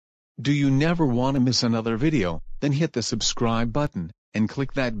Do you never want to miss another video? Then hit the subscribe button, and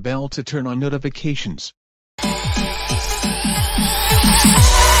click that bell to turn on notifications.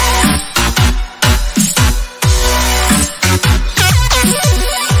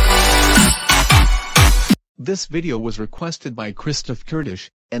 This video was requested by Kristóf Kertész,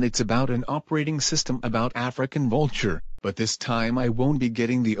 and it's about an operating system about African vulture, but this time I won't be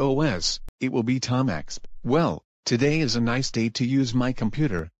getting the OS, it will be Tomx. Well, today is a nice day to use my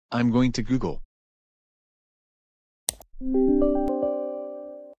computer. I'm going to Google.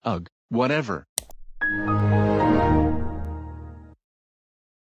 Ugh, whatever.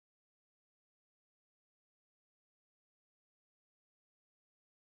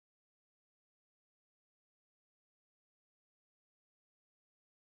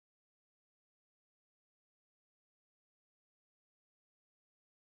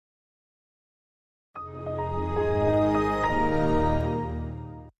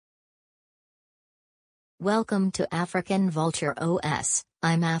 Welcome to African Vulture OS.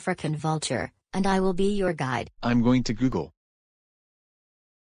 I'm African Vulture, and I will be your guide. I'm going to Google.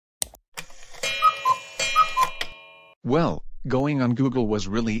 Well, going on Google was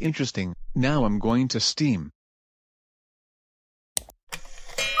really interesting. Now I'm going to Steam.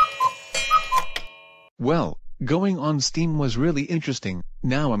 Well, going on Steam was really interesting.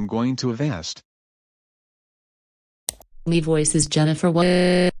 Now I'm going to Avast. Me voice is Jennifer.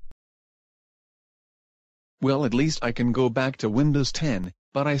 Well, at least I can go back to Windows 10,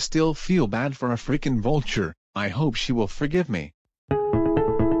 but I still feel bad for a freaking vulture. I hope she will forgive me.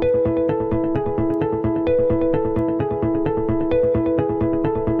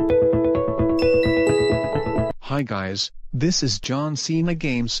 Hi guys, this is John Cena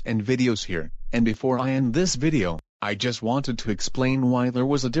Games and Videos here, and before I end this video, I just wanted to explain why there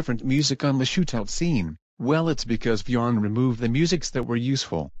was a different music on the shootout scene. Well, it's because Bjorn removed the musics that were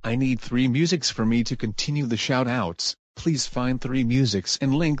useful. I need 3 musics for me to continue the shoutouts. Please find 3 musics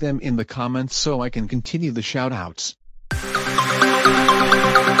and link them in the comments so I can continue the shoutouts.